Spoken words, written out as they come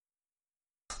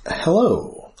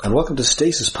Hello, and welcome to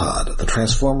Stasis Pod, the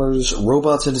Transformers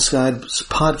Robots in Disguise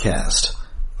podcast.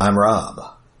 I'm Rob.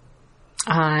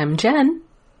 I'm Jen.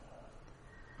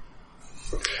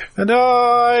 And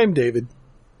I'm David.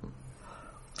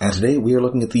 And today we are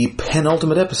looking at the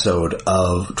penultimate episode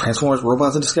of Transformers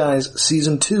Robots in Disguise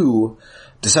Season 2,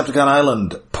 Decepticon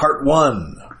Island, Part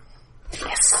 1.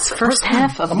 Yes, first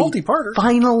half of a multi-parter.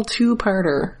 Final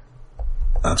two-parter.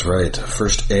 That's right.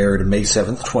 First aired May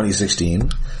 7th, 2016.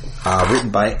 Written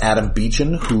by Adam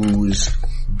Beechin, whose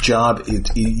job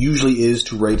it usually is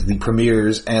to write the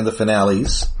premieres and the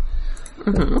finales.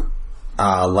 Mm-hmm.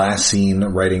 Last seen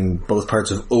writing both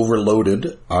parts of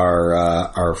Overloaded,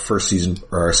 our first season,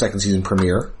 or our second season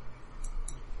premiere.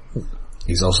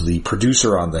 He's also the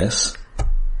producer on this.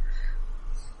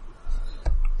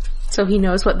 So he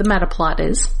knows what the meta plot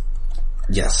is.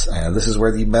 Yes, and this is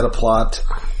where the meta plot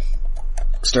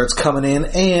starts coming in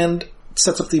and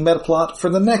sets up the meta plot for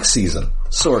the next season.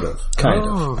 Sort of. Kind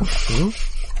of. Mm-hmm.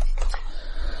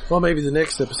 Well, maybe the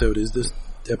next episode is. This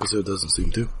episode doesn't seem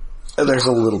to. There's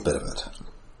a little bit of it.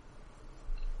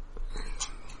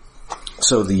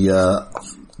 So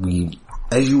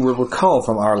as you will recall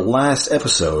from our last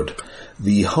episode,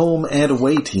 the home and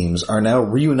away teams are now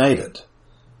reunited.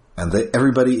 And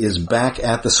everybody is back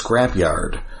at the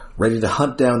scrapyard, ready to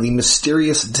hunt down the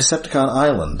mysterious Decepticon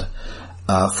Island,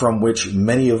 from which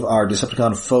many of our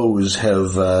Decepticon foes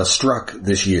have struck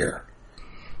this year.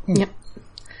 Yep.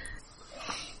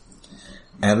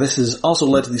 And this has also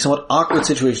led to the somewhat awkward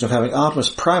situation of having Optimus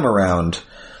Prime around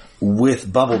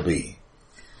with Bumblebee.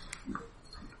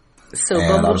 So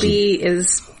and Bumblebee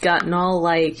is gotten all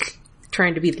like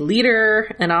trying to be the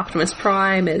leader, and Optimus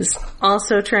Prime is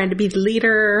also trying to be the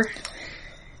leader.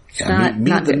 Yeah,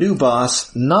 meet the new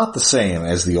boss, not the same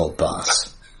as the old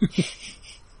boss.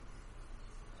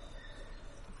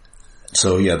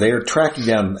 So yeah, they are tracking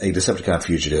down a Decepticon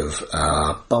fugitive.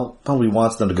 Bumblebee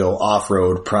wants them to go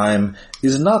off-road. Prime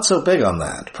is not so big on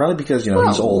that. Probably because,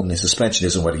 he's old and his suspension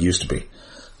isn't what it used to be.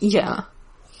 Yeah.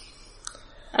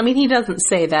 I mean, he doesn't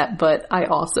say that, but I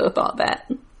also thought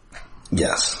that.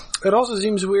 Yes. It also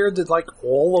seems weird that,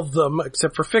 all of them,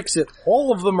 except for Fix-It,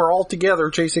 all of them are all together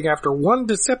chasing after one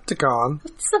Decepticon.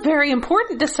 It's a very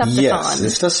important Decepticon. Yes,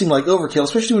 this does seem like overkill,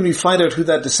 especially when we find out who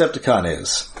that Decepticon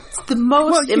is. It's the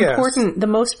most important, the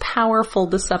most powerful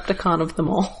Decepticon of them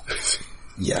all.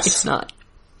 Yes. It's not.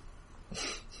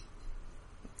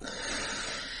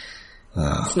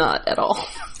 It's not at all.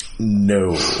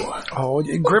 No. Oh,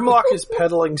 Grimlock is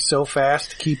pedaling so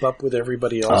fast to keep up with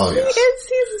everybody else. Oh, yes.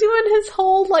 He's doing his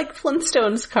whole,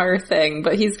 Flintstones car thing,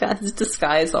 but he's got his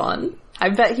disguise on. I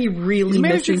bet he really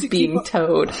misses being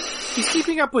towed. He's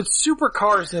keeping up with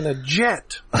supercars in a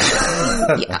jet.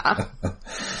 Yeah.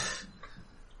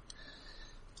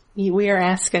 We are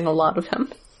asking a lot of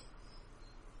him.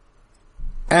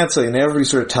 And so, everybody's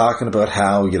sort of talking about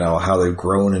how they've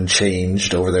grown and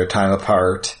changed over their time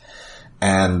apart.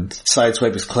 And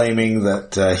Sideswipe is claiming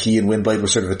that he and Windblade were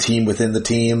sort of a team within the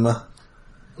team.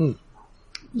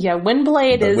 Yeah,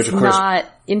 Windblade is not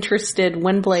interested.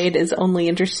 Windblade is only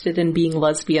interested in being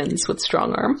lesbians with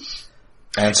Strongarm.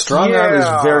 And Strongarm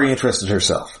is very interested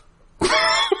herself.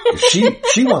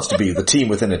 She wants to be the team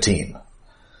within a team.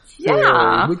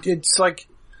 Yeah. It's like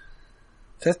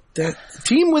that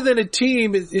team within a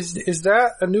team is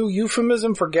that a new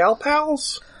euphemism for gal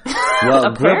pals?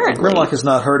 Well, Grimlock has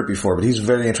not heard it before, but he's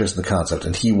very interested in the concept,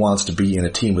 and he wants to be in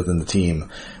a team within the team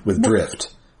with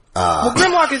Drift. Well,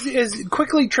 Grimlock is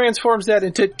quickly transforms that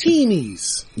into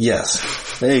teenies. Yes.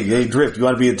 Hey, Drift, you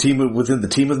want to be a team within the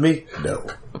team with me? No.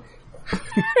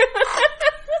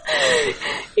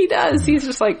 He does. He's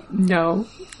just like, no.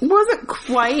 It wasn't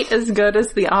quite as good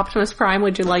as the Optimus Prime,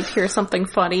 would you like to hear something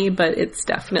funny, but it's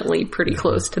definitely pretty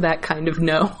close to that kind of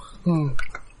no.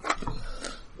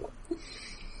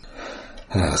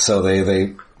 So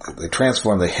they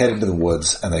transform, they head into the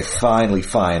woods, and they finally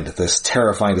find this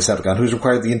terrifying Decepticon who's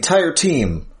required the entire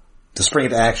team to spring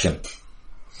into action.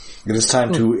 It is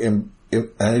time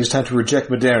to reject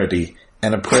modernity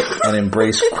and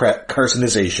embrace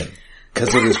carcinization.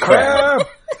 Because it is crab.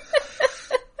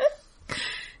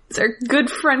 It's our good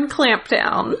friend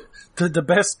Clampdown. The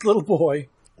best little boy.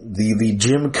 The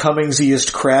Jim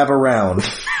Cummingsiest crab around.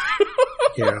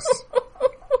 Yes.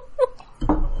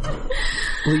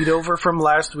 Lead over from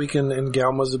last week in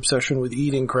Galma's obsession with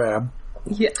eating crab.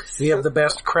 Yes. We have the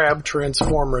best crab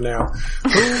transformer now.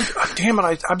 Damn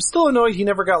it, I'm still annoyed he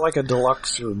never got a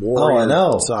deluxe or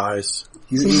warrior size.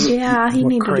 He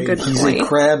needed a good point. He's a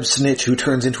crab snitch who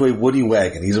turns into a woody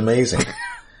wagon. He's amazing.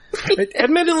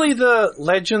 Admittedly, the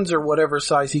Legends or whatever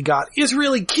size he got is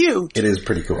really cute. It is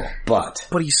pretty cool, but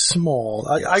he's small.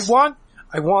 Yes.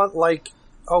 I want like,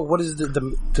 what is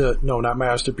no, not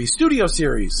Masterpiece, Studio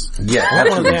Series. Yeah,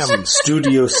 one of them.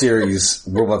 Studio Series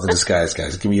Robots in Disguise,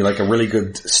 guys. Give me like a really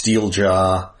good Steel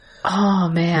Jaw. Oh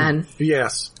man.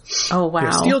 Yes. Oh wow.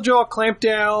 Yeah, Steel Jaw,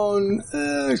 Clampdown.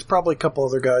 There's probably a couple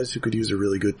other guys who could use a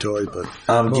really good toy, but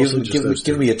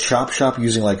give me a Chop Shop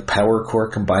using like Power Core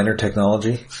Combiner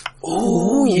technology.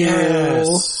 Oh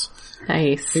yes,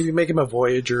 nice. Maybe make him a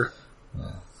Voyager.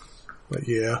 But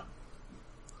yeah,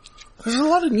 there's a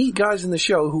lot of neat guys in the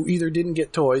show who either didn't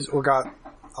get toys or got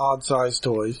odd-sized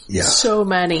toys. Yeah, so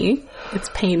many. It's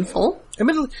painful.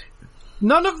 Admittedly,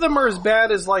 none of them are as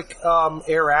bad as like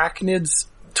Arachnid's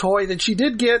toy that she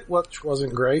did get, which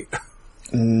wasn't great.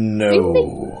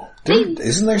 No.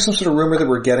 Isn't there some sort of rumor that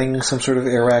we're getting some sort of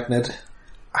Arachnid?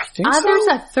 I think so. There's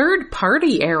a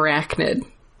third-party Arachnid.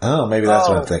 Oh, maybe that's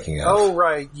what I'm thinking of. Oh,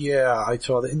 right, yeah, I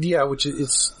saw that. Yeah, which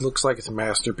looks like it's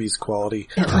Masterpiece quality.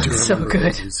 It looks so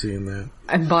good. Seeing that.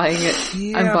 I'm buying it.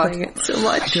 Yeah, I'm buying it so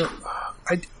much.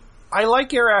 I like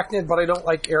Arachnid, but I don't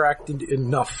like Arachnid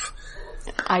enough.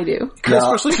 I do.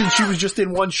 Especially since she was just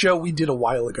in one show we did a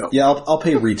while ago. Yeah, I'll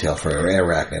pay retail for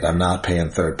Arachnid. I'm not paying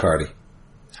third party.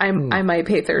 I might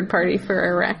pay third party for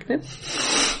Arachnid.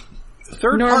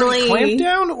 Third party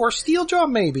Clampdown or Steeljaw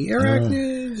maybe.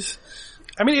 Arachnids.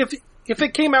 I mean, if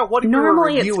it came out, what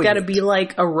normally it's got to be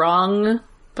like a wrong,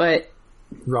 but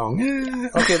wrong.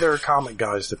 Okay, there are comic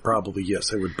guys that probably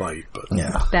I would bite, but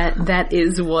yeah, that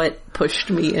is what pushed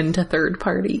me into third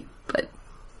party. But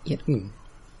yeah.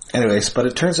 Anyways, but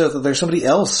it turns out that there's somebody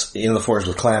else in the force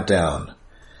with Clampdown.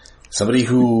 Somebody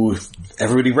who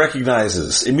everybody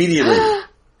recognizes immediately.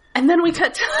 And then we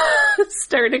cut to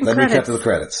starting credits. Then we cut to the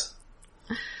credits.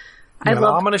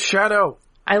 Ominous Shadow.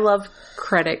 I love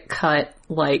credit cut,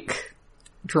 like,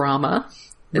 drama.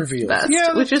 It's the best.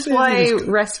 Yeah, which is why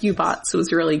Rescue Bots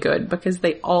was really good, because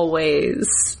they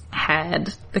always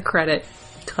had the credit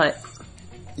cut.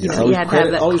 You had to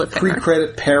have that always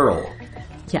pre-credit peril.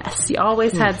 Yes, you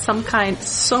always had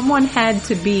someone had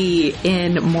to be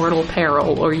in mortal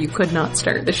peril or you could not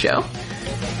start the show.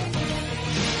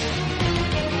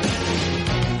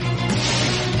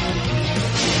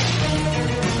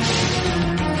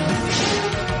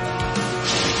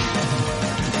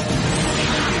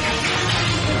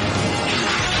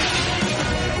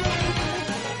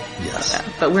 Yes.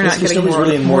 But we're not getting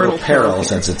really in mortal peril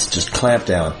since it's just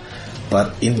Clampdown.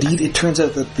 But indeed, it turns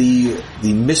out that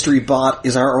the mystery bot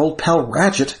is our old pal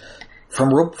Ratchet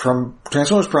from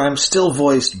Transformers Prime, still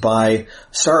voiced by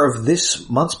star of this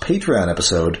month's Patreon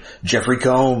episode, Jeffrey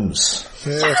Combs.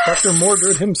 Yeah, Dr.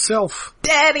 Mordred himself.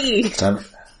 Daddy! It's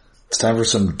time for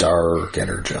some dark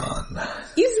energon.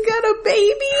 He's got a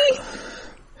baby!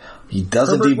 He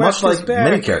does indeed, much like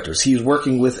many characters. He's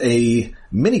working with a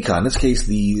Minicon, in this case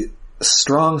the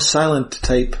strong, silent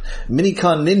type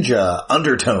Minicon ninja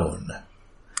Undertone.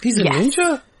 He's a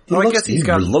ninja? I guess he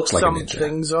looks like some a ninja.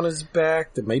 Things on his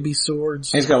back that may be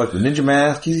swords. He's got like the ninja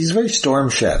mask. He's very Storm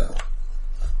Shadow.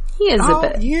 He is a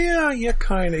bit. Yeah,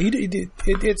 kind of.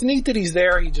 It's neat that he's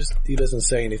there. He doesn't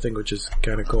say anything, which is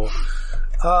kind of cool.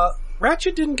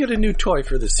 Ratchet didn't get a new toy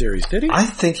for this series, did he? I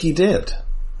think he did.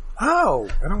 Oh,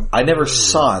 I never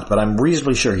saw it, but I'm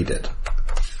reasonably sure he did.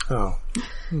 Oh.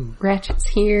 Ratchet's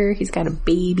here. He's got a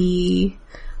baby.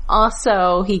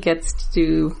 Also, he gets to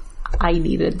do I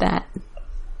Needed That.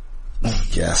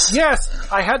 Yes. Yes,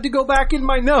 I had to go back in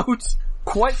my notes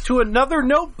quite to another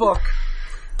notebook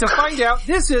to find out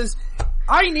this is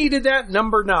I Needed That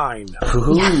number 9.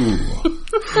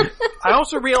 I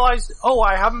also realized,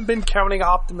 I haven't been counting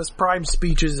Optimus Prime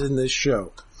speeches in this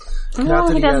show. No,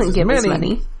 he doesn't give as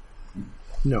many.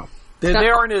 No. They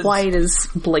aren't quite as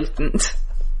blatant.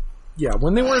 Yeah,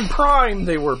 when they were in Prime,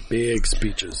 they were big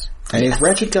speeches. And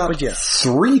Ratchet got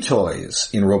 3 toys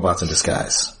in Robots in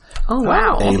Disguise. Oh,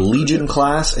 wow. A Legion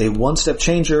class, a One-Step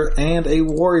Changer, and a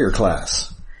Warrior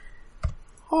class.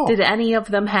 Oh. Did any of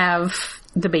them have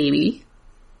the baby?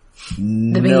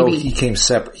 No, he came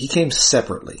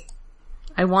separately.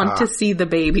 I want to see the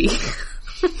baby.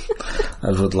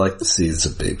 I would like to see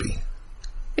the baby.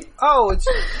 Oh,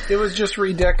 it was just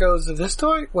redecos of this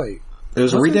toy? Wait. It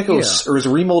was a redeco, or it was a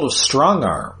remold of Strong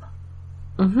Arm.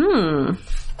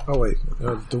 Oh, wait.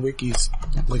 The wiki's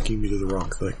linking me to the wrong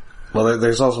thing. Well,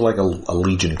 there's also like a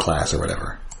Legion class or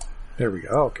whatever. There we go.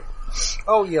 Okay.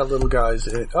 Oh, yeah, little guys.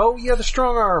 The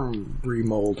Strong Arm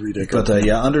remold redeco. But,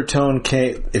 Undertone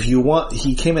came,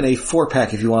 he came in a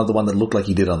 4-pack if you wanted the one that looked like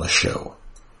he did on the show.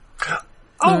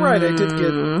 Oh, right,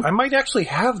 I might actually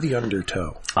have the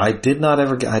Undertow. I'd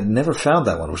never found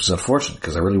that one, which is unfortunate,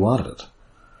 because I really wanted it.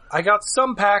 I got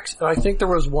some packs, and I think there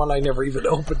was one I never even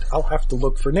opened. I'll have to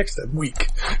look for next week.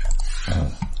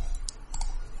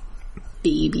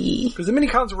 Baby. Because the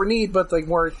minicons were neat, but they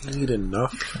weren't neat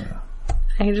enough.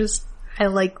 I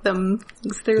like them.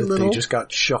 They're little. They just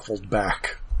got shuffled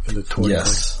back in the toy.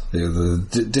 Yes.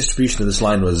 The distribution of this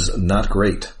line was not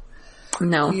great.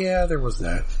 No. Yeah, there was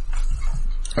that.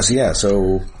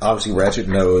 So obviously Ratchet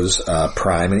knows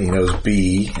Prime and he knows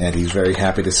B, and he's very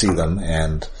happy to see them,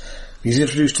 and he's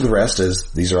introduced to the rest as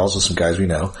these are also some guys we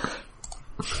know.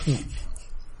 This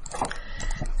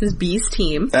is B's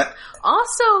team.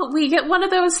 Also, we get one of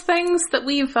those things that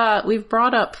we've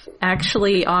brought up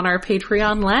actually on our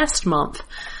Patreon last month,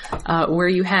 where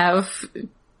you have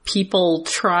people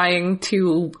trying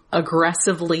to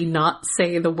aggressively not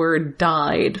say the word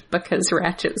died because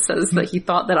Ratchet says that he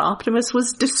thought that Optimus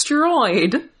was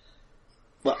destroyed.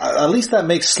 Well, at least that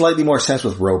makes slightly more sense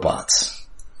with robots.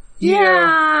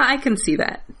 Yeah, I can see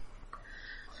that.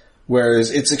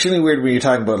 Whereas it's extremely weird when you're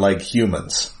talking about, like,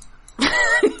 humans.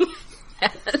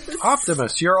 Yes.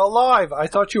 Optimus, you're alive. I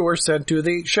thought you were sent to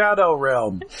the Shadow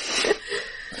Realm.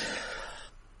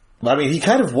 I mean, he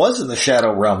kind of was in the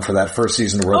Shadow Realm for that first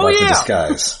season of Robots in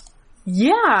Disguise.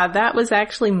 Yeah, that was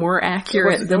actually more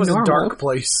accurate than normal. It was a dark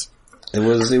place.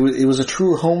 It was a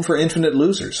true home for infinite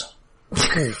losers.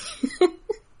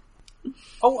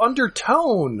 Oh,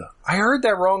 Undertone. I heard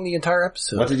that wrong the entire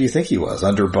episode. What did you think he was?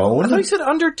 Underbone? I thought he said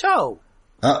Undertow.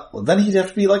 Well, then he'd have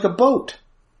to be like a boat.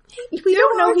 We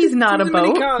don't know he's not a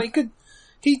boat.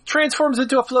 He transforms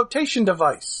into a flotation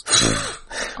device.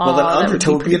 Well, then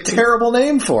Undertow would be a terrible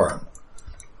name for him.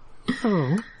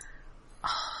 Oh.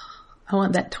 I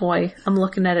want that toy. I'm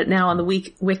looking at it now on the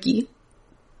wiki.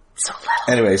 So little.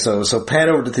 Anyway, so pan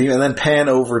over to the team, and then pan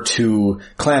over to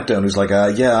Clampdown, who's like,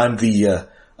 yeah, I'm the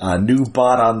new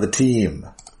bot on the team.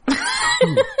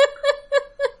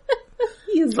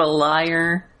 He's a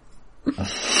liar.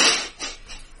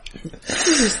 He's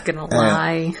just gonna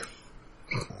lie.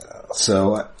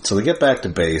 So they get back to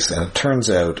base, and it turns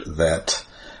out that,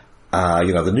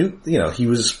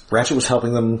 Ratchet was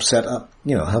helping them set up,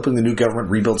 helping the new government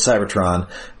rebuild Cybertron,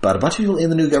 but a bunch of people in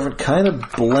the new government kind of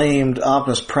blamed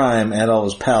Optimus Prime and all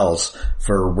his pals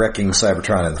for wrecking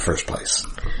Cybertron in the first place.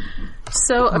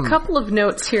 So a couple of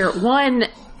notes here. One,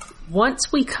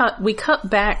 once we cut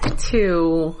back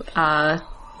to,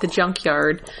 the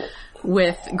junkyard,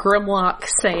 with Grimlock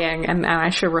saying, and I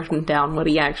should have written down what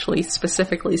he actually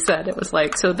specifically said. It was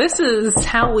like, so this is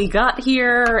how we got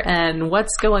here, and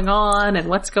what's going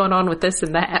on with this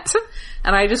and that.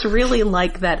 And I just really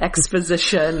like that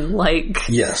exposition,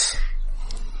 yes.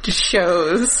 Just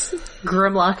shows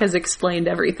Grimlock has explained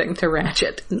everything to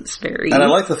Ratchet. It's very... And I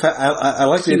like the fact, I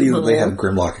like the idea that they have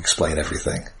Grimlock explain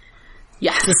everything.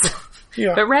 Yes.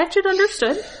 Yeah. But Ratchet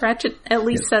understood. Ratchet at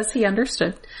least says he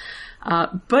understood.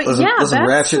 Listen,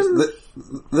 Ratchet,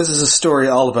 this is a story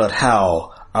all about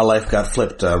how our life got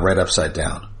flipped right upside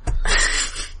down.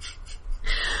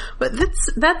 But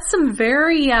that's some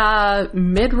very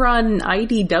mid-run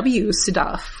IDW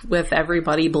stuff, with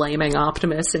everybody blaming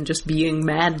Optimus and just being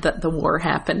mad that the war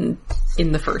happened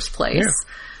in the first place.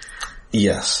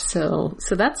 Yeah. Yes. So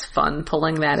that's fun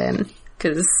pulling that in,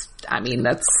 because I mean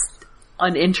that's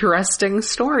an interesting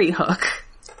story hook.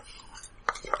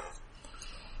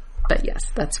 But yes,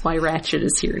 that's why Ratchet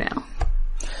is here now.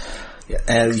 Yeah,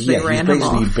 and he's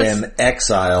basically been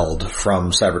exiled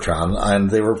from Cybertron, and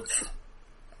they were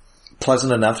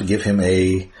pleasant enough to give him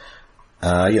a,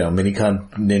 Minicon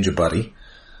ninja buddy.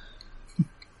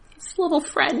 His little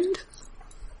friend.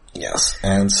 Yes,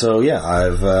 and so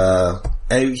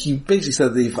he basically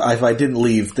said that if I didn't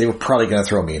leave, they were probably going to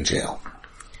throw me in jail.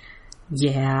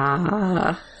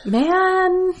 Yeah,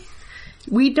 man.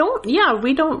 We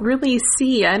don't really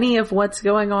see any of what's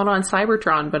going on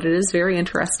Cybertron, but it is very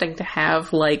interesting to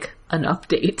have, an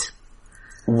update.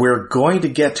 We're going to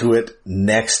get to it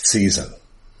next season.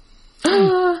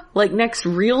 Next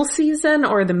real season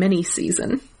or the mini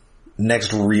season?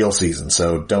 Next real season,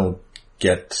 so don't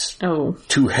get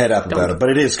too head up about it, but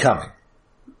it is coming.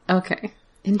 Okay.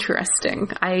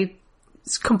 Interesting. I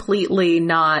was completely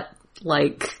not,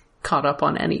 caught up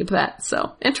on any of that,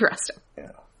 so interesting.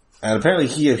 And apparently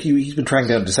he's been tracking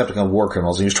down Decepticon war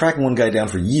criminals, and he was tracking one guy down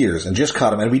for years and just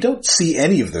caught him, and we don't see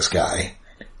any of this guy.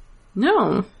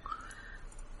 No.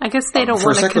 I guess they don't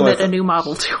want to commit a new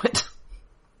model to it.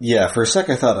 Yeah, for a sec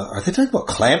I thought, are they talking about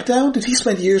Clampdown? Did he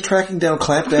spend years tracking down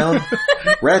Clampdown?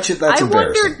 Ratchet, that's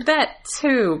embarrassing. I wondered that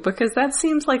too, because that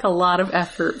seems like a lot of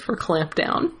effort for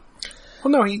Clampdown.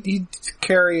 Well, no, he's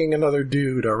carrying another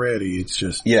dude already. It's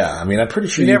just... Yeah, I mean, I'm pretty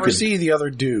sure you never see the other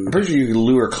dude. I'm pretty sure you could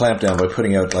lure Clampdown by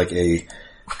putting out, like, a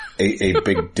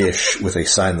big dish with a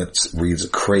sign that reads,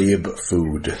 Crave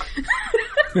Food.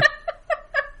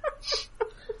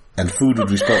 And food would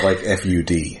be spelled like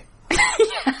F-U-D.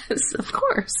 Yes, of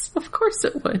course. Of course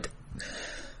it would.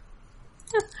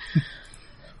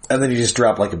 And then you just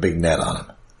drop, like, a big net on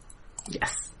him.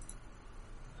 Yes.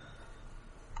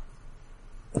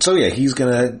 So yeah, he's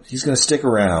gonna stick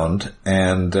around,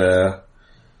 and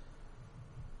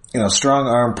Strong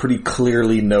Arm pretty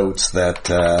clearly notes that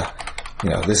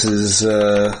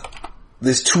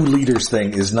this two leaders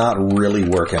thing is not really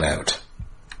working out.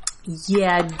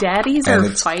 Yeah, daddies are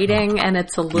fighting, and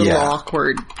it's a little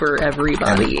awkward for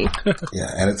everybody.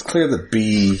 And it's clear that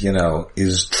B,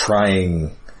 is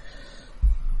trying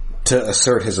to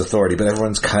assert his authority, but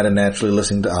everyone's kind of naturally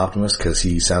listening to Optimus because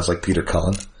he sounds like Peter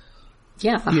Cullen.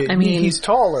 Yeah, I mean... He's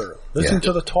taller. Listen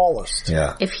to the tallest.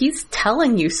 Yeah. If he's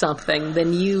telling you something,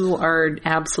 then you are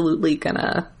absolutely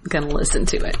gonna listen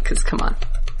to it, because come on.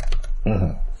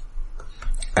 Mm-hmm.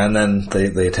 And then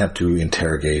they attempt to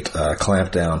interrogate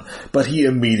Clampdown, but he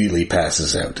immediately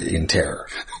passes out in terror.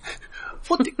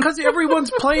 Well, because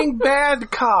everyone's playing bad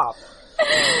cop.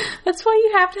 That's why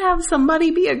you have to have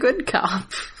somebody be a good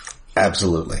cop.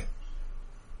 Absolutely.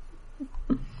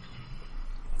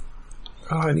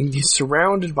 Oh, and he's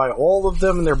surrounded by all of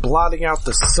them, and they're blotting out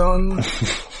the sun.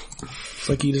 It's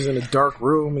like he's in a dark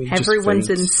room. And everyone's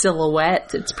in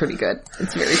silhouette. It's pretty good.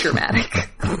 It's very dramatic.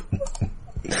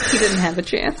 He didn't have a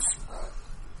chance.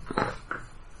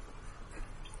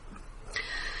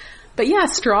 But yeah,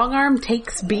 Strong Arm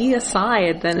takes B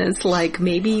aside, then is like,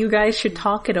 maybe you guys should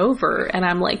talk it over. And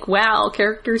I'm like, wow,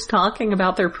 characters talking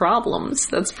about their problems.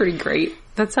 That's pretty great.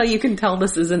 That's how you can tell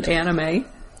this isn't anime.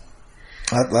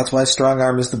 That's why Strong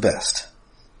Arm is the best.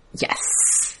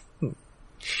 Yes.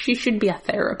 She should be a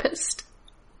therapist.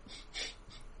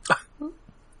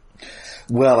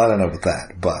 Well, I don't know about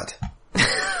that, but...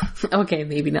 Okay,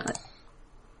 maybe not.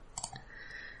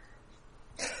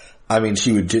 I mean,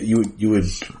 you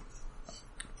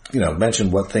would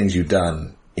mention what things you've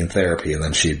done in therapy, and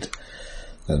then she'd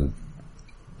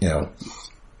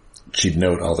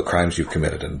note all the crimes you've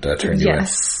committed and turn you in.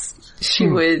 Yes. She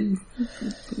would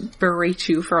berate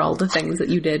you for all the things that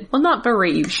you did. Well, not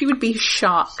berate you. She would be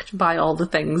shocked by all the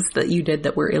things that you did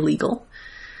that were illegal.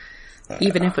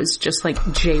 Even if it was just like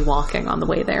jaywalking on the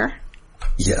way there.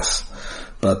 Yes.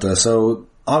 But, so,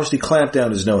 obviously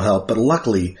Clampdown is no help, but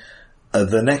luckily,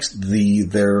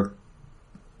 the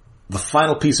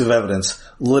final piece of evidence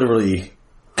literally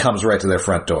comes right to their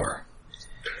front door.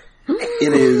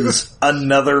 It is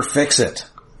another Fix-It.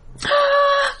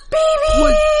 Baby!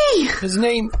 What? His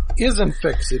name isn't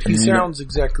Fix-It. He sounds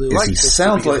exactly like Fix-It. He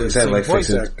sounds exactly like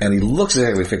Fix-It, and he looks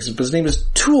exactly like Fix-It, but his name is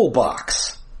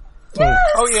Toolbox. Yes!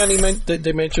 Oh yeah, and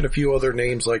they mentioned a few other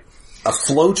names like... A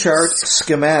flowchart,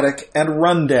 schematic, and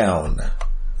rundown.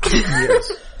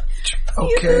 Yes.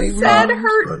 Okay. He's a sad,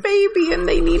 hurt baby, and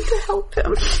they need to help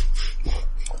him.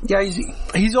 Yeah,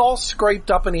 he's all scraped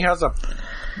up, and he has a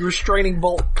restraining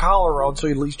bolt collar on, so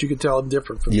at least you can tell him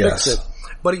different from Fix-It.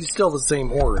 But he's still the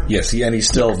same orange. Yes, and he's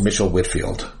still Mitchell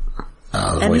Whitfield.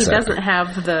 And he doesn't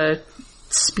have the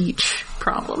speech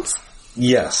problems.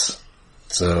 Yes.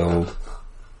 So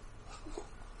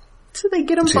they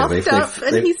get him buffed up,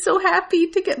 and he's so happy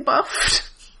to get buffed.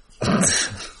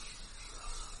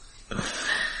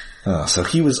 So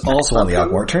he was also on the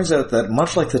Alchemore. It turns out that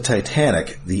much like the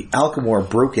Titanic, the Alchemore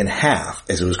broke in half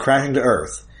as it was crashing to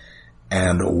Earth,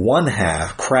 and one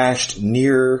half crashed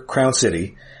near Crown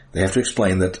City. They have to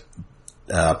explain that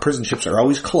prison ships are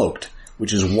always cloaked,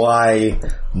 which is why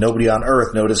nobody on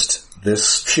Earth noticed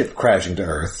this ship crashing to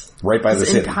Earth right by the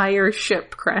city. This entire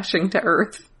ship crashing to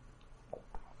Earth.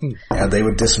 And they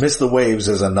would dismiss the waves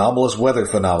as anomalous weather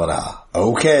phenomena.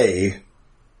 Okay.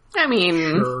 I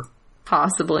mean,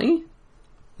 possibly.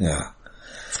 Yeah.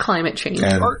 It's climate change.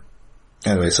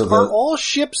 Anyway, so are all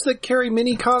ships that carry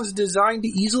minicons designed to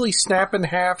easily snap in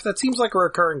half? That seems like a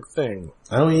recurring thing.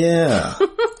 Oh yeah.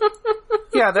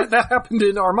 Yeah, that happened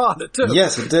in Armada too.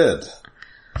 Yes, it did.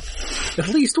 At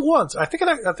least once. I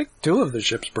think two of the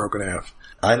ships broke in half.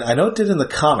 I know it did in the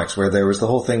comics, where there was the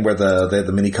whole thing where they had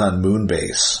the minicon moon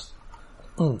base.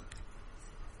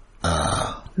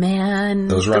 Man,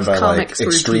 those run by like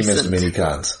extremist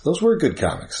minicons. Those were good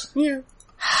comics. Yeah.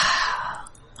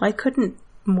 Why couldn't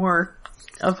more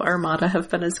of Armada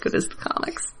have been as good as the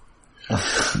comics?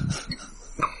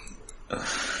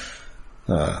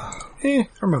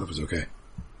 Armada was okay.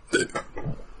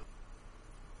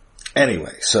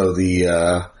 Anyway, so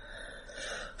the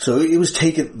So it was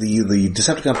taken, the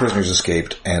Decepticon prisoners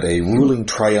escaped, and a ruling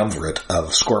triumvirate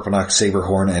of Scorponok,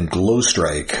 Saberhorn, and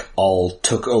Glowstrike all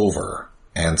took over.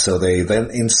 And so they then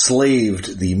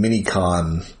enslaved the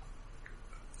Minicon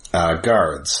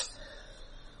guards.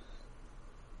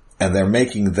 And they're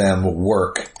making them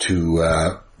work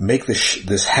to make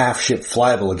this half-ship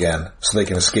flyable again so they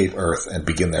can escape Earth and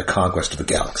begin their conquest of the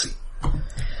galaxy.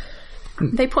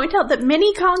 They point out that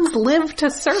Minicons live to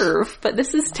serve, but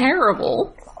this is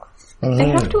terrible. They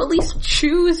have to at least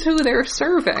choose who they're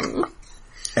serving.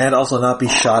 And also not be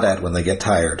shot at when they get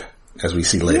tired, as we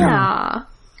see later. Yeah.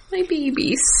 My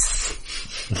babies.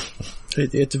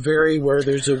 It's very where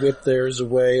there's a whip, there's a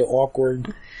way,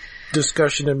 awkward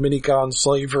discussion of Minicon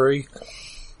slavery.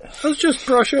 Let's just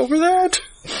brush over that.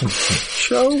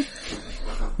 Show.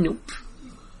 Nope.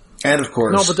 And of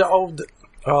course... No, but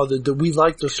the we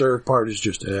like to serve part is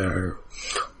just, no.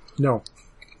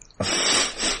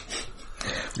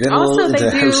 We're getting a little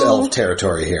into House Elf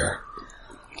territory here.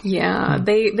 Yeah,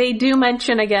 they do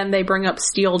mention again, they bring up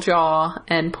Steeljaw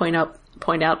and point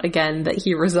out again that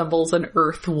he resembles an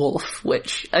Earth wolf,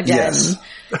 which again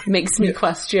makes me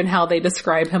question how they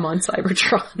describe him on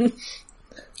Cybertron.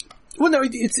 Well, no,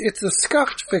 it's a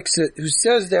Scuffed Fix-It who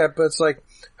says that, but it's like,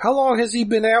 how long has he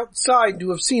been outside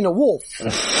to have seen a wolf?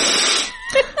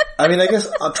 I mean, I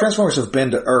guess Transformers have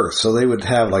been to Earth, so they would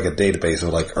have like a database of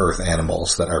like Earth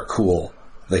animals that are cool.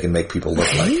 They can make people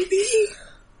look like. Maybe?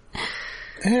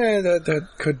 That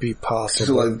could be possible.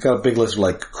 So like, got a big list of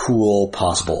like cool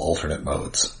possible alternate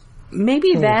modes.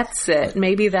 Maybe that's it.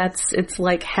 Maybe it's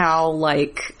like how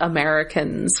like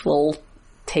Americans will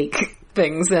take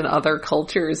things in other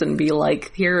cultures and be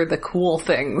like, here are the cool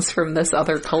things from this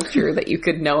other culture that you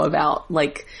could know about.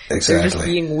 Like, they're just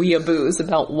being weeaboos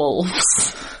about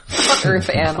wolves. Earth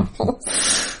animals.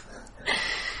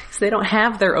 So they don't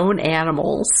have their own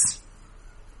animals.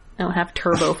 They don't have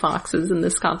turbo foxes in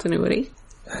this continuity.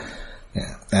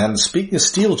 Yeah. And speaking of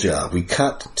Steeljaw, we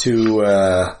cut to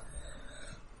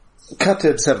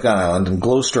Decepticon Island, and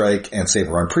Glowstrike and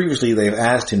Saberhorn. Previously, they've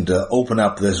asked him to open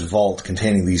up this vault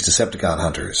containing these Decepticon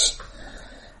hunters.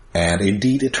 And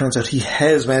indeed, it turns out he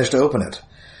has managed to open it.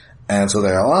 And so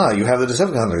they're, you have the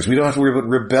Decepticon hunters. We don't have to worry about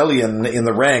rebellion in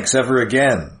the ranks ever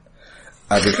again.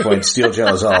 At which point,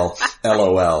 Steeljaw is all,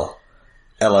 LOL.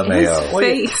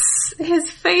 LMAO. His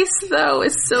face, though,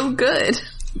 is so good.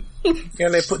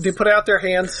 And they put out their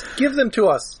hands, give them to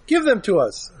us.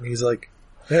 And he's like,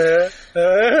 while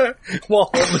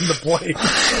holding the blade.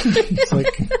 It's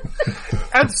like,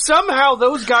 and somehow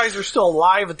those guys are still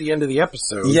alive at the end of the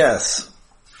episode. Yes.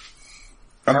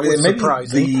 That was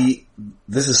surprising.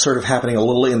 This is sort of happening a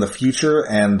little in the future,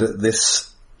 and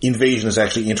this invasion is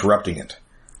actually interrupting it.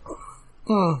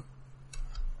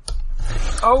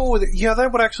 Oh, yeah,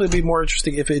 that would actually be more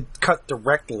interesting if it cut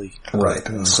directly.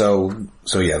 Right. So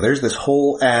yeah, there's this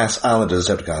whole ass island of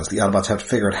Decepticons. The Autobots have to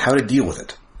figure out how to deal with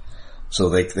it. So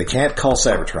they can't call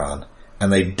Cybertron,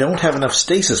 and they don't have enough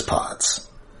stasis pods.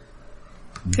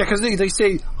 Yeah, because they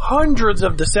say hundreds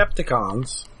of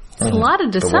Decepticons. It's a lot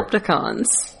of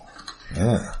Decepticons.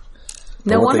 Yeah.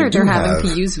 No wonder they're having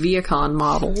to use Viacon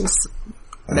models.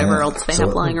 Whatever else they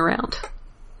have lying around.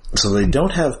 So they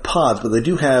don't have pods, but they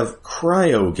do have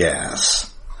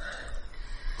cryogas.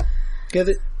 Yeah,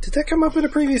 did that come up in a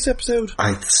previous episode?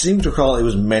 I seem to recall it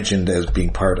was mentioned as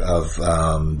being part of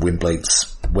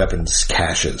Windblade's weapons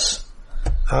caches.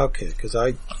 Okay, because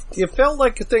it felt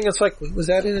like a thing. It's like, was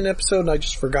that in an episode and I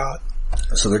just forgot?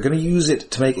 So they're going to use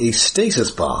it to make a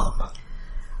stasis bomb.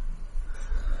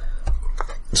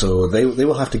 So they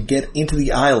will have to get into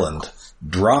the island,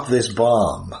 drop this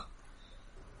bomb,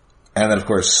 and then of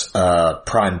course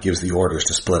Prime gives the orders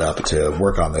to split up to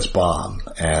work on this bomb.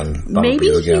 And maybe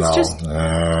he's just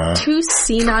too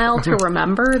senile to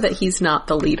remember that he's not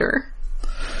the leader.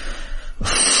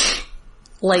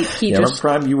 Like he just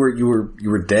Prime, you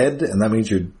were dead, and that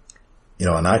means and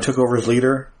I took over as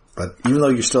leader. But even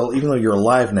though you're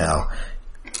alive now,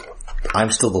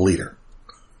 I'm still the leader.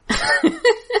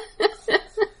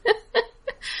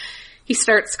 He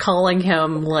starts calling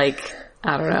him, like,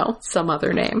 I don't know, some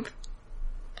other name.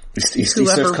 He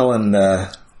starts calling...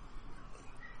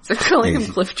 starts calling him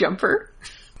Cliff Jumper.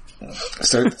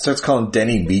 Starts calling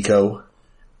Denny Miko.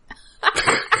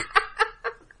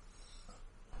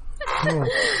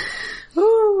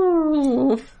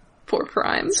 Ooh, poor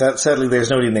Prime. Sadly, there's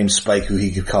nobody named Spike who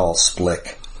he could call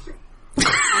Splick.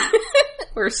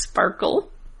 Or Sparkle.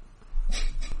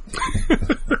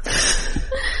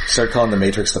 Start calling the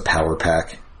Matrix the Power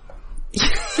Pack.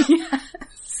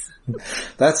 Yes.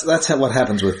 That's what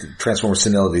happens with Transformers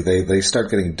senility. They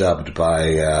start getting dubbed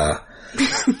by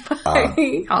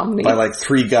by Omni. By like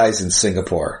 3 guys in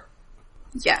Singapore.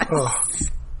 Yes.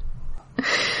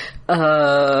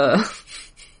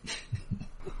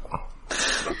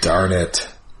 Darn it.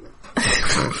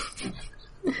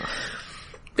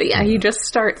 But yeah, he just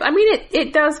starts. I mean,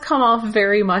 it does come off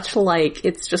very much like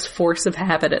it's just force of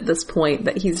habit at this point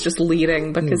that he's just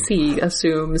leading because he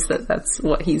assumes that that's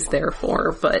what he's there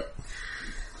for, but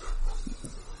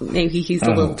maybe he's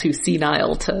a little too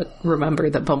senile to remember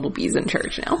that Bumblebee's in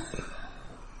charge now.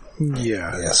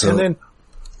 Yeah. And then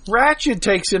Ratchet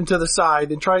takes him to the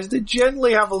side and tries to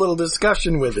gently have a little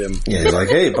discussion with him. Yeah, he's like,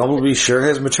 hey, Bumblebee sure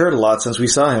has matured a lot since we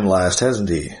saw him last, hasn't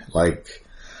he? Like,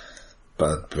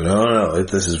 but no,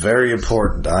 this is very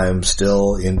important. I'm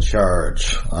still in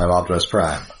charge. I'm Optimus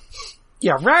Prime.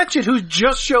 Yeah, Ratchet, who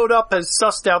just showed up, has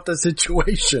sussed out the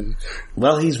situation.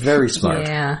 Well, he's very smart.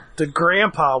 Yeah. The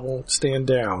grandpa won't stand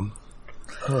down.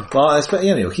 Well,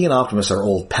 he and Optimus are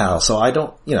old pals, so I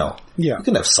don't, Yeah. You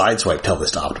can have Sideswipe tell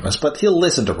this to Optimus, but he'll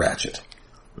listen to Ratchet.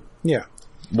 Yeah.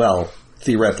 Well,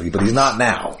 theoretically, but he's not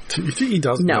now. He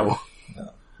doesn't know.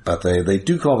 But they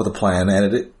do come up with a plan,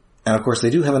 and of course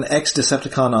they do have an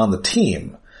ex-Decepticon on the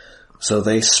team. So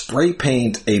they spray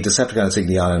paint a Decepticon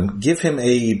insignia and give him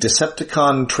a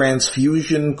Decepticon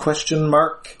transfusion ?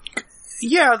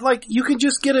 Yeah, like, you can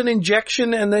just get an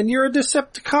injection and then you're a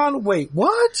Decepticon? Wait,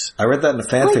 what? I read that in a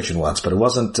fanfiction once, but it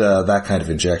wasn't that kind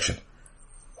of injection.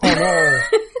 Oh no.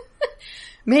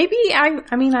 Maybe,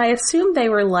 I assume they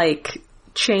were like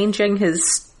changing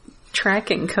his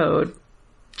tracking code.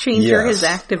 His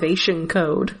activation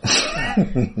code.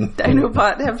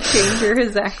 Dinobot have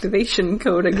his activation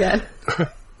code again.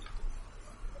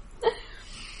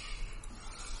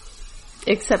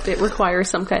 Except it requires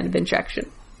some kind of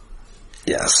injection.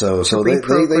 Yeah, so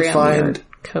they find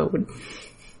code.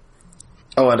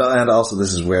 Oh, and also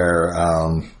this is where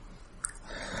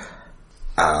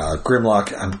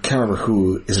Grimlock, I can't remember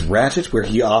who, is it Ratchet, where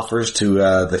he offers to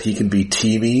that he can be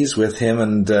teamies with him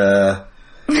and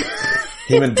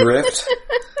Drift.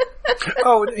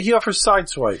 Oh, he offers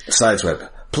Sideswipe. Sideswipe.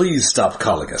 Please stop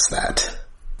calling us that.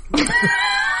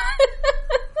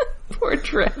 Poor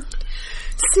Drift.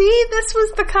 See, this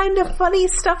was the kind of funny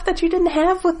stuff that you didn't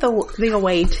have with the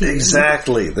away team.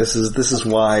 Exactly. This is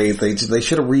why they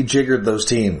should have rejiggered those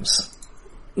teams.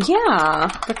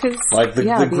 Yeah, because like the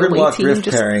Grimlock Drift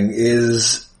pairing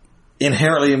is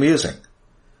inherently amusing.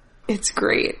 It's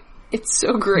great. It's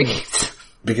so great.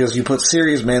 Because you put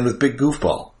serious man with big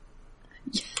goofball.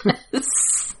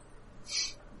 Yes.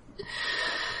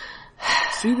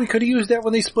 See, we could have used that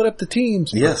when they split up the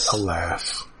teams. Yes.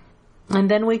 Alas. And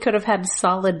then we could have had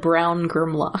solid brown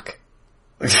Grimlock.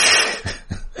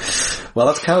 Well,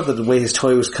 that's kind of the way his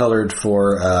toy was colored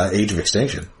for Age of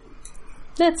Extinction.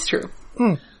 That's true.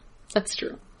 That's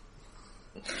true.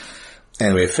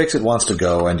 Anyway, Fix-It wants to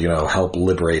go and, help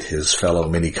liberate his fellow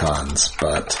Minicons,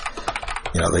 but,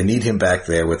 they need him back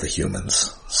there with the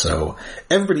humans. So,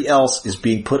 everybody else is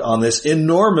being put on this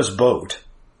enormous boat.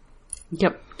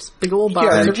 Yep. Just big old barge.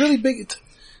 Yeah, it's a really big...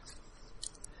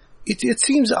 It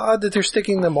seems odd that they're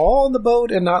sticking them all on the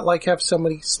boat and not, have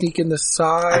somebody sneak in the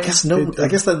side. I guess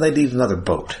then they need another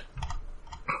boat.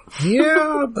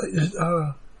 Yeah, but...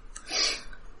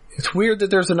 it's weird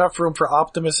that there's enough room for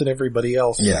Optimus and everybody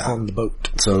else on the boat.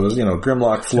 So,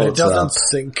 Grimlock floats up. It doesn't up.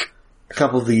 sink. A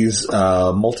couple of these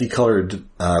multicolored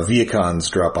Viacons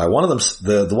drop by. One of them,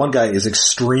 the one guy is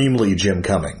extremely Jim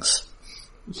Cummings.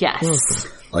 Yes.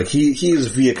 Like, he is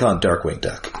Viacon Darkwing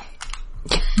Duck.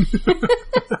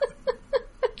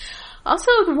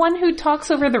 Also, the one who talks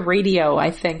over the radio,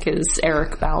 I think, is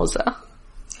Eric Bauza.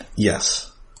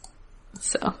 Yes.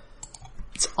 So,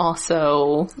 it's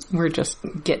also, we're just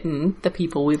getting the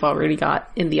people we've already got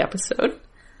in the episode.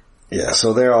 Yeah,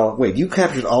 so they're all, wait, you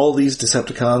captured all these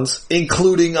Decepticons,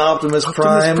 including Optimus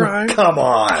Prime? Come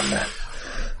on!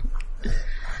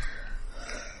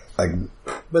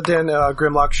 But then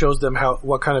Grimlock shows them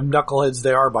what kind of knuckleheads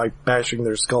they are by bashing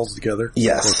their skulls together.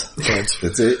 Yes.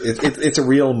 It's a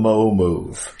real Mo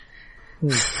move.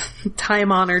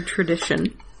 Time-honored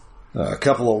tradition. A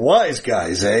couple of wise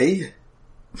guys, eh?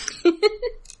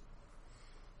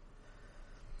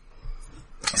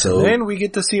 So then we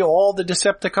get to see all the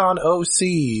Decepticon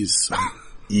OCs.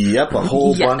 Yep, a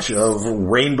whole bunch of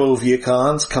rainbow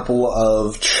Viacons, couple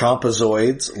of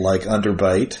Chompazoids like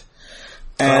Underbite.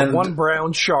 And one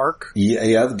brown shark.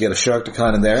 Yeah, get a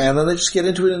Sharkticon in there, and then they just get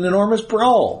into an enormous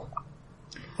brawl.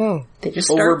 They just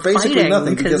start over basically fighting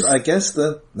nothing, because I guess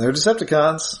they're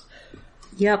Decepticons.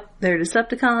 Yep, they're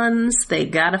Decepticons, they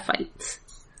gotta fight.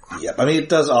 Yep, it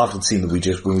does often seem that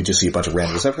when we just see a bunch of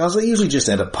random Decepticons, they usually just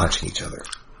end up punching each other.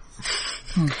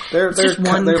 They're just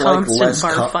one they're constant like less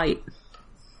bar fight.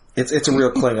 It's a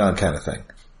real Klingon kind of thing.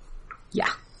 Yeah.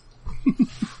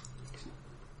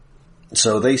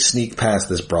 So they sneak past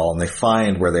this brawl and they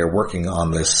find where they're working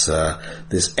on this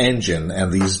this engine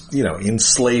and these,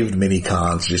 enslaved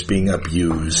minicons just being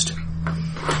abused.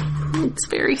 It's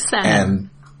very sad.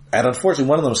 And unfortunately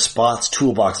one of them spots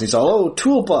Toolbox and he's all, "Oh,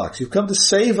 Toolbox, you've come to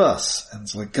save us." And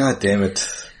it's like, God damn it,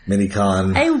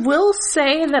 minicon. I will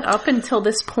say that up until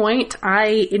this point,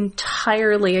 I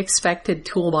entirely expected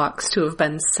Toolbox to have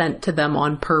been sent to them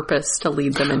on purpose to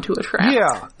lead them into a trap.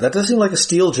 Yeah. That does seem like a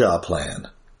Steeljaw plan.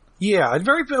 Yeah, it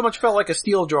very much felt like a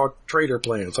Steeljaw trader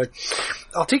plan. It's like,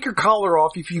 I'll take your collar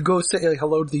off if you go say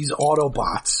hello to these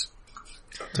Autobots.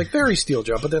 It's like very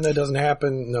Steeljaw, but then that doesn't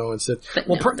happen. No, instead.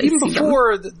 Well, even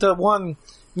before the one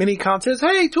minicon says,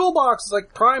 "Hey, Toolbox," it's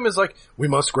like Prime is like, "We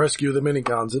must rescue the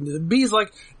minicons," and B's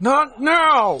like, "Not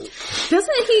now."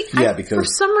 Doesn't he? Yeah, because for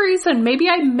some reason, maybe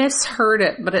I misheard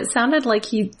it, but it sounded like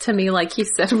he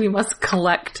said we must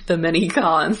collect the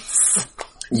minicons.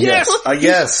 Yes, I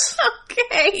guess.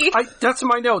 Okay. That's in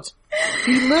my notes.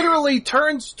 He literally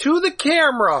turns to the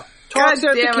camera, talks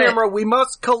at the camera, "We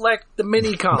must collect the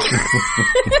minicons."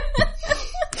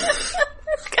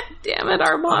 God damn it,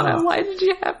 Armada. Why did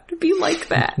you have to be like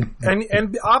that?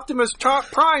 And Optimus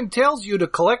Prime tells you to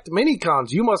collect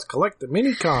minicons. You must collect the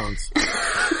minicons.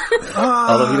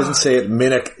 Although he doesn't say it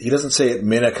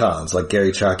minicons like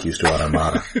Gary Chalk used to on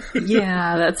Armada.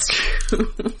 Yeah, that's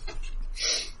true.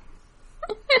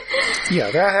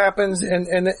 Yeah, that happens,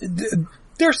 and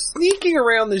they're sneaking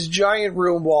around this giant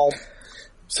room while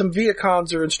some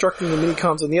Viacons are instructing the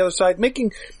minicons on the other side,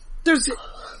 there's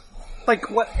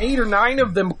 8 or 9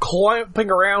 of them clamping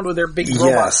around with their big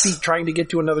robot feet trying to get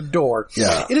to another door.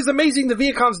 Yeah. It is amazing the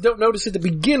Viacons don't notice it to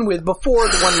begin with before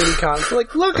the one minicon. They're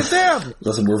like, "Look at them!"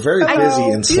 Listen, we're very busy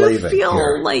enslaving I do feel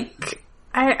here. like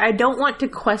I don't want to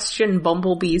question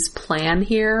Bumblebee's plan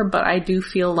here, but I do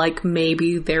feel like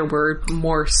maybe there were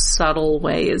more subtle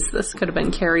ways this could have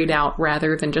been carried out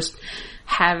rather than just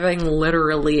having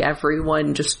literally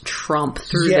everyone just tromp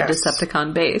through the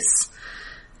Decepticon base.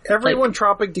 Everyone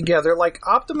tromping together. Like,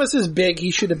 Optimus is big,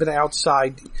 he should have been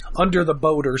outside under the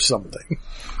boat or something.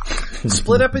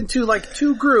 Split up into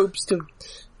 2 groups to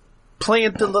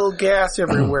plant the little gas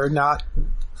everywhere, not...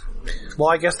 Well,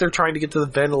 I guess they're trying to get to the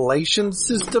ventilation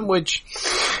system, which...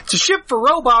 It's a ship for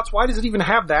robots, why does it even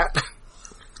have that?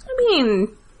 I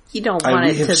mean, you don't want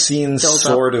it to... We have seen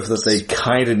sort of that they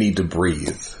kind of need to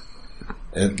breathe.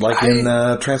 In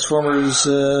Transformers,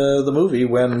 the movie,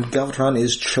 when Galvatron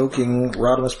is choking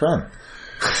Rodimus Prime.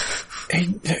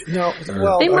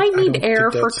 They might need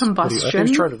air for combustion.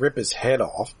 He's trying to rip his head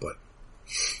off, but...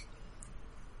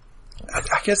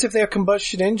 I guess if they have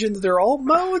combustion engines, they're all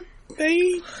mode,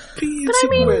 maybe.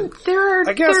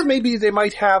 I guess maybe they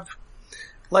might have,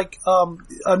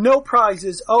 no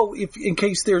prizes. Oh, if in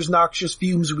case there's noxious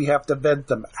fumes, we have to vent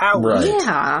them out. Right.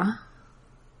 Yeah.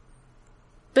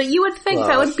 But you would think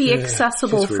that would be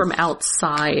accessible from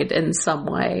outside in some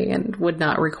way and would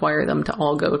not require them to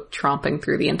all go tromping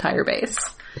through the entire base.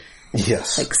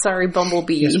 Yes. Sorry,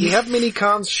 Bumblebee. Yes, we have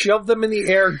minicons, shove them in the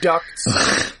air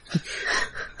ducts.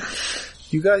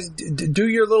 You guys do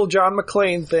your little John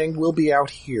McClane thing, we'll be out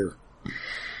here.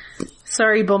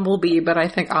 Sorry, Bumblebee, but I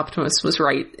think Optimus was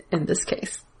right in this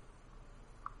case.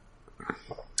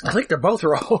 I think they're both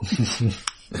wrong.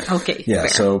 Okay. Yeah, fair.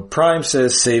 so Prime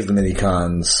says save the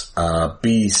minicons.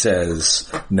 B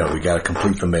says, no, we gotta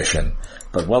complete the mission.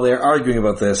 But while they're arguing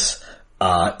about this,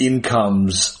 in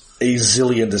comes a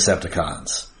zillion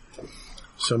Decepticons.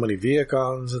 So many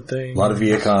Viacons and things. A lot of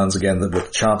Viacons, again,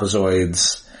 with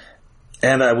Chompazoids.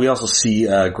 And we also see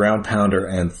Ground Pounder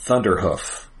and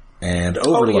Thunderhoof and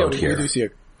Overload here. We do see a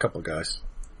couple guys.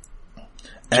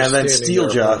 And then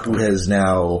Steeljaw, who's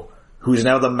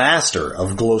now the master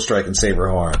of Glowstrike and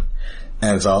Saberhorn.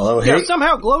 And it's all, Yeah,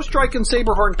 somehow Glowstrike and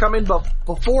Saberhorn come in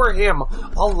before him,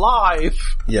 alive.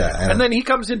 Yeah. And then he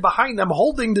comes in behind them,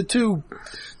 holding the 2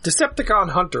 Decepticon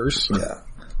hunters. Yeah.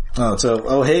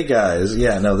 Hey guys.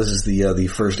 Yeah, no, this is the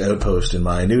first outpost in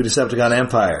my new Decepticon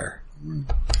empire.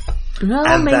 Well,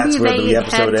 and maybe they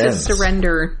had to ends.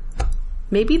 surrender.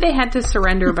 Maybe they had to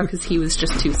surrender because he was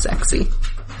just too sexy.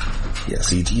 Yes,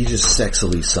 he just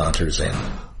sexily saunters in.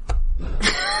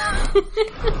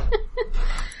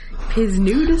 His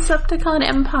new Decepticon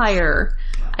empire.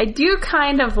 I do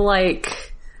kind of I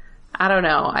don't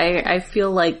know, I feel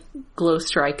like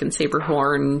Glowstrike and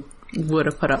Saberhorn would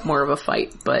have put up more of a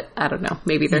fight, but I don't know.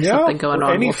 Maybe there's something going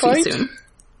on we'll see soon.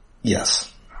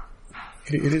 Yes.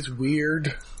 It is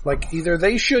weird. Either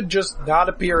they should just not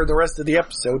appear in the rest of the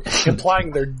episode,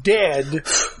 implying they're dead.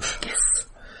 Yes.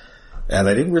 And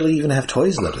they didn't really even have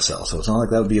toys though to sell, so it's not like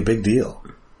that would be a big deal.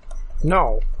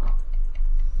 No.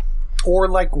 Or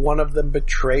like one of them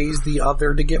betrays the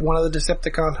other to get one of the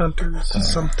Decepticon hunters or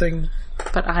something.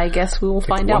 But I guess we will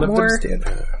find out more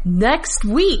next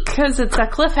week, because it's a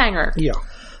cliffhanger. Yeah.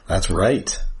 That's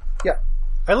right. Yeah.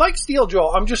 I like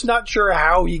Steeljaw. I'm just not sure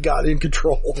how he got in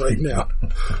control right now.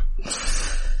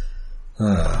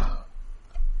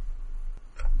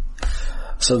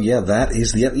 So yeah, that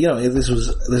is this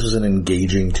was an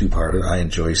engaging two-parter. I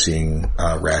enjoy seeing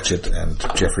Ratchet and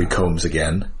Jeffrey Combs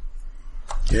again.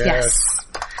 Yes.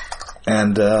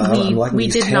 And I'm liking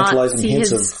these tantalizing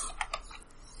hints of...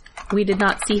 We did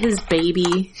not see his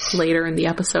baby later in the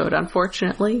episode,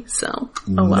 unfortunately, so... Oh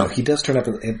well. No, he does turn up...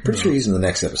 I'm pretty sure he's in the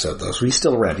next episode, though, so he's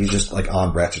still around. He's just, like,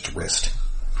 on Ratchet's wrist.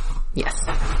 Yes.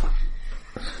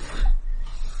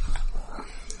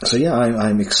 So yeah,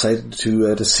 I'm excited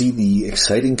to see the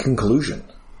exciting conclusion.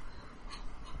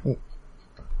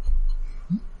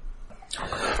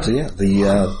 So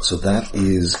yeah, so that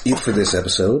is it for this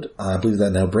episode. I believe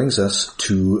that now brings us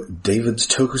to David's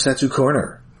Tokusatsu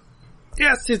Corner.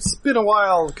 Yes, it's been a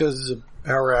while because of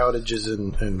power outages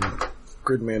and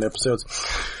Gridman episodes.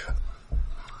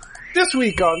 This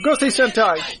week on Gosei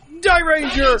Sentai,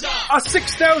 Dairanger, a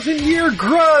 6,000-year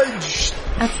grudge!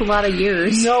 That's a lot of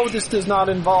years. No, this does not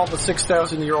involve a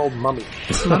 6,000-year-old mummy.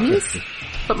 Mummies?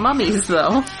 But mummies,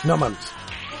 though. No mummies.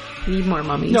 Need more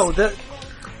mummies. No, the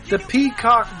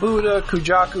Peacock Buddha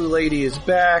Kujaku lady is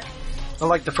back. And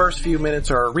like the first few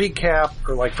minutes are a recap,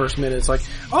 or like first minutes like,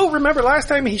 oh, remember last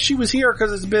time she was here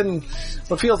because it's been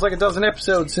what feels like a dozen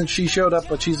episodes since she showed up,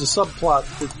 but she's a subplot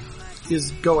that is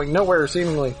going nowhere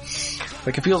seemingly.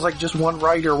 Like it feels like just one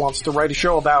writer wants to write a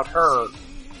show about her.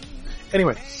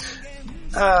 Anyway,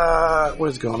 what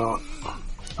is going on?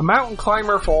 A mountain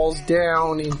climber falls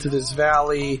down into this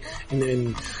valley and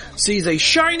then sees a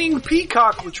shining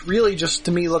peacock, which really just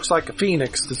to me looks like a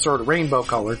phoenix that's sort of rainbow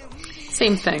colored.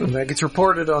 Same thing. And that gets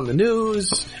reported on the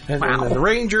news, and then the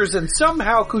Rangers, and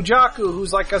somehow Kujaku,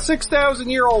 who's like a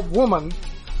 6,000-year-old woman,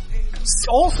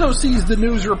 also sees the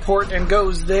news report and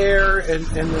goes there, and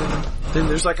then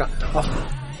there's like a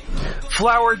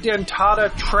flower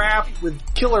dentata trap with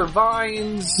killer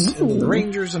vines, and the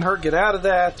Rangers and her get out of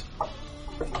that.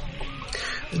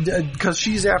 Because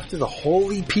she's after the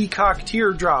Holy Peacock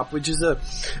Teardrop, which is a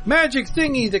magic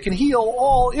thingy that can heal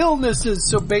all illnesses.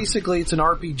 So basically, it's an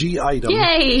RPG item.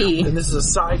 Yay! And this is a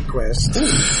side quest.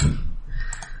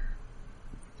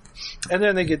 And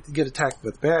then they get attacked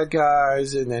with bad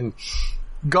guys, and then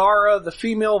Gara, the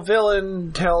female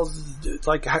villain,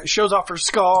 shows off her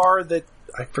scar that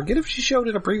I forget if she showed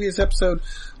in a previous episode.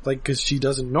 Like, because she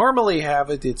doesn't normally have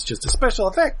it. It's just a special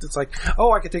effect. It's like,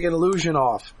 oh, I can take an illusion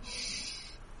off.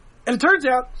 And it turns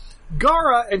out,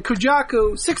 Gara and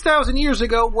Kujaku, 6,000 years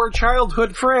ago, were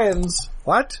childhood friends.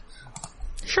 What?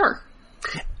 Sure.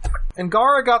 And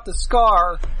Gara got the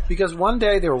scar because one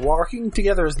day they were walking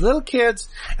together as little kids,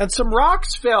 and some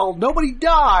rocks fell. Nobody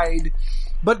died,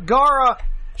 but Gara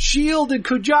shielded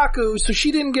Kujaku so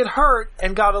she didn't get hurt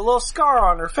and got a little scar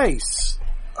on her face,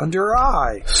 under her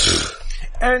eye.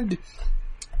 And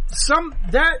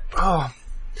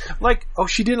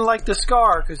she didn't like the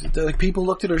scar because people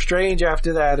looked at her strange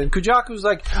after that. And Kujaku's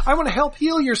like, I want to help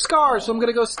heal your scar, so I'm going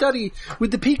to go study with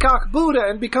the Peacock Buddha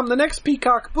and become the next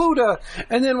Peacock Buddha.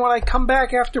 And then when I come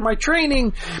back after my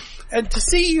training and to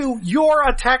see you, you're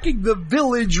attacking the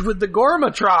village with the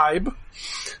Gorma tribe.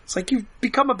 It's like you've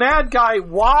become a bad guy.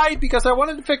 Why? Because I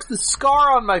wanted to fix the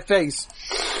scar on my face.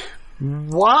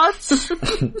 What?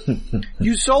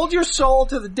 You sold your soul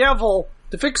to the devil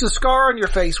to fix a scar on your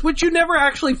face, which you never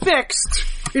actually fixed.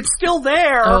 It's still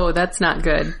there. Oh, that's not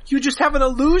good. You just have an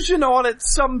illusion on it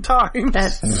sometimes.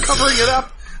 That's covering it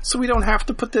up so we don't have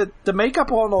to put the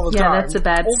makeup on all the time. Yeah, that's a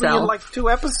bad sell. Only in like 2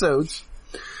 episodes.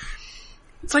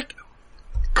 It's like,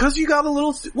 cause you got a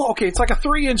little, it's like a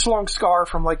 3-inch long scar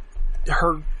from like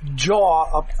her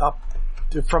jaw up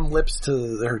from lips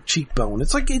to her cheekbone.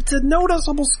 It's like, it's a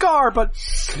noticeable scar, but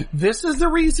this is the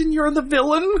reason you're the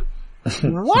villain?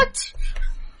 What?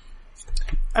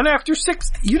 And after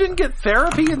you didn't get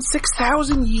therapy in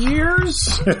 6,000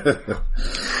 years?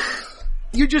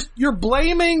 You're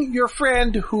blaming your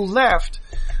friend who left,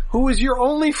 who was your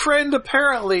only friend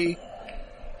apparently,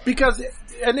 because,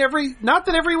 not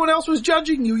that everyone else was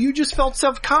judging you, you just felt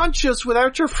self-conscious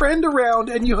without your friend around,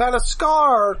 and you had a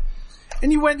scar,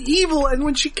 and you went evil, and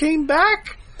when she came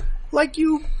back, what?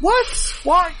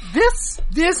 Why? This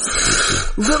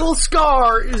little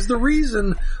scar is the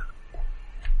reason.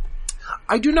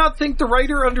 I do not think the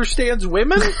writer understands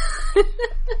women.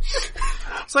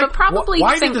 It's like, but probably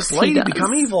why did this lady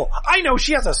become evil? I know,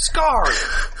 she has a scar.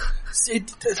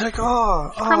 It's like,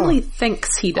 Probably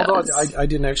thinks he does. Although I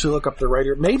didn't actually look up the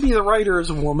writer. Maybe the writer is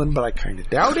a woman, but I kind of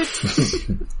doubt it.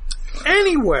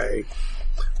 Anyway,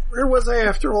 where was I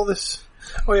after all this?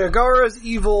 Oh yeah, Gara's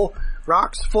evil.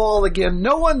 Rocks fall again.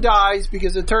 No one dies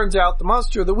because it turns out the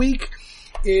monster of the week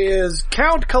is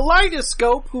Count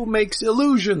Kaleidoscope, who makes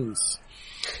illusions.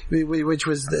 Which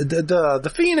was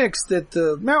the phoenix that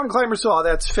the mountain climber saw.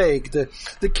 That's fake.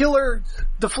 The killer,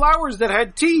 the flowers that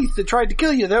had teeth that tried to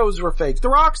kill you, those were fake. The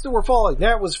rocks that were falling,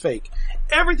 that was fake.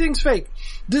 Everything's fake.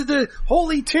 The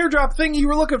holy teardrop thing you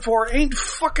were looking for ain't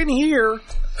fucking here.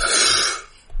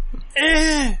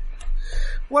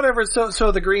 Whatever.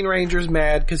 So the Green Ranger's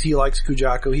mad because he likes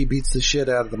Kujaku. He beats the shit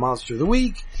out of the monster of the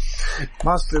week.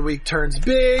 Monster of the week turns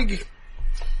big.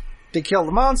 They kill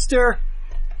the monster.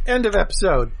 End of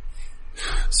episode.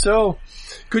 So,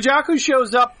 Kujaku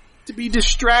shows up to be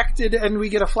distracted, and we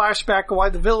get a flashback of why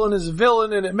the villain is a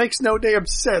villain, and it makes no damn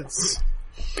sense.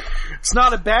 It's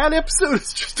not a bad episode,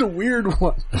 it's just a weird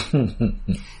one.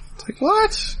 It's like,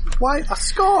 what? Why? A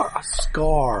scar. A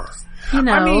scar. You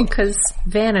know, because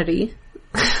vanity.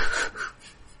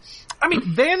 I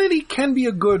mean, vanity can be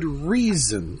a good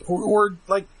reason, or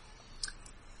like,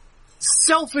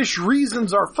 selfish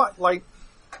reasons are fun. Like,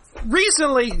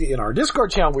 recently, in our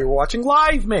Discord channel, we were watching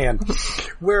Live Man,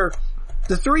 where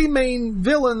the three main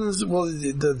villains, well,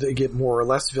 they get more or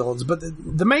less villains, but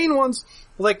the main ones,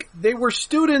 like, they were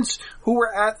students who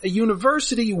were at a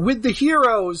university with the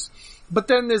heroes, but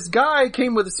then this guy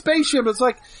came with a spaceship. It's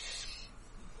like,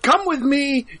 come with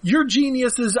me, you're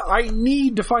geniuses, I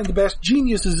need to find the best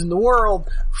geniuses in the world,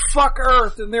 fuck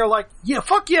Earth. And they're like, yeah,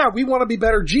 fuck yeah, we want to be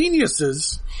better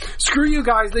geniuses. Screw you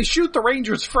guys, they shoot the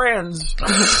Rangers' friends.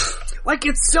 Like,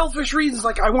 it's selfish reasons,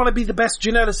 like, I want to be the best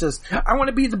geneticist, I want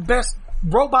to be the best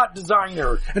robot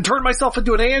designer, and turn myself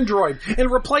into an android,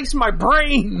 and replace my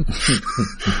brain.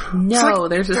 No,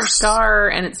 like, there's a scar,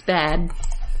 and it's bad.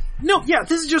 No, yeah,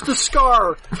 this is just a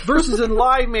scar. Versus in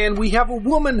Live Man, we have a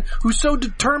woman who's so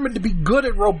determined to be good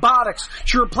at robotics,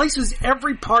 she replaces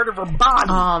every part of her body.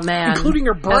 Oh man. Including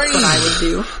her brain. That's what I would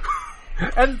do.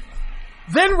 And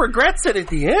then regrets it at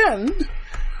the end.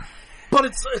 But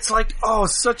it's like, oh,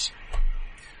 such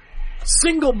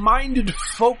single-minded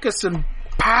focus and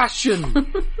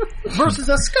passion. Versus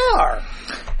a scar.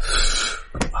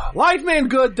 Live Man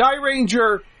good, Die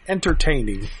Ranger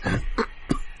entertaining.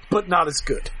 But not as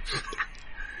good.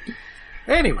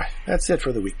 Anyway, that's it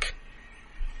for the week.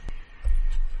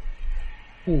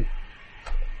 Ooh.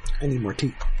 I need more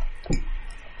tea.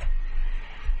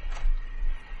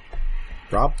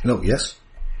 Rob? No, yes?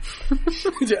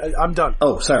 I'm done.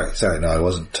 Oh, sorry. No, I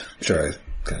wasn't sure. I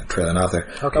kind of trailing off there.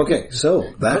 Okay,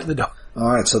 so that...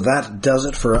 Alright, so that does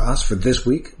it for us for this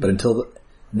week. But until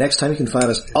next time, you can find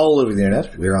us all over the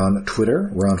internet. We're on Twitter,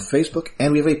 we're on Facebook,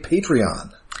 and we have a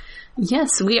Patreon.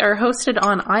 Yes, we are hosted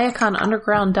on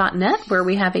iaconunderground.net, where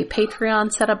we have a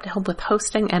Patreon set up to help with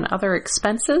hosting and other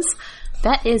expenses.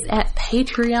 That is at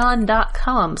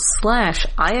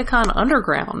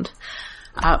patreon.com/iaconunderground.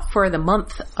 For the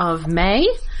month of May,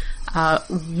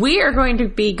 we are going to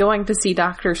be going to see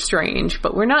Doctor Strange,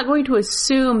 but we're not going to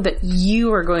assume that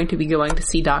you are going to be going to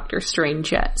see Doctor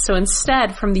Strange yet. So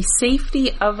instead, from the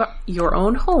safety of your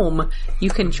own home, you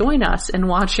can join us in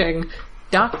watching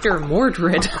Dr.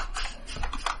 Mordred.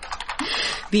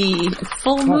 The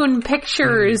Full Moon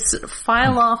Pictures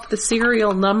File Off the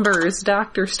Serial Numbers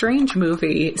Doctor Strange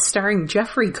movie starring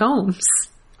Jeffrey Combs.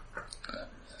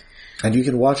 And you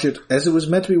can watch it as it was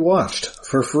meant to be watched,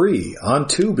 for free, on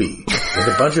Tubi, with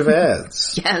a bunch of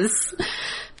ads. Yes.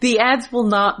 The ads will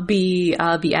not be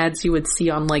the ads you would see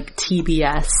on, like,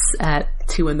 TBS at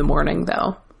 2 in the morning,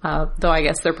 though. Though I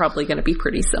guess they're probably going to be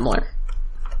pretty similar.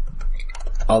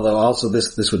 Although also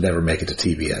this would never make it to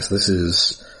TBS. This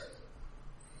is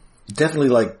definitely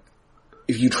like,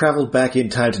 if you traveled back in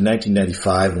time to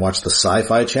 1995 and watched the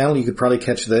Sci-Fi Channel, you could probably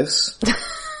catch this.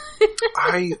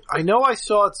 I know I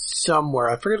saw it somewhere.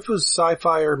 I forget if it was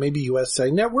Sci-Fi or maybe USA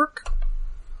Network.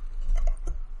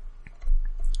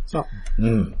 So.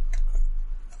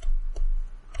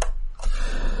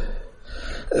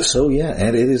 So yeah,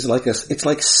 and it is it's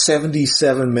like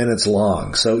 77 minutes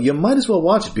long. So you might as well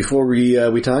watch it before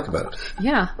we talk about it.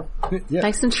 Yeah.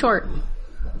 Nice and short.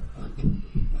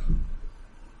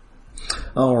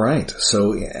 All right.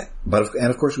 So, yeah. And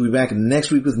of course we'll be back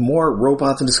next week with more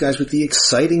Robots in Disguise with the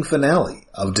exciting finale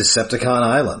of Decepticon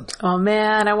Island. Oh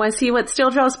man, I want to see what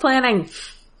Steeljaws planning.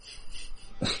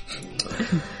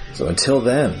 So until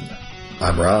then,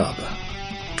 I'm Rob.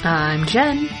 I'm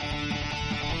Jen.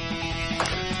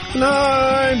 And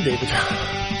I'm David.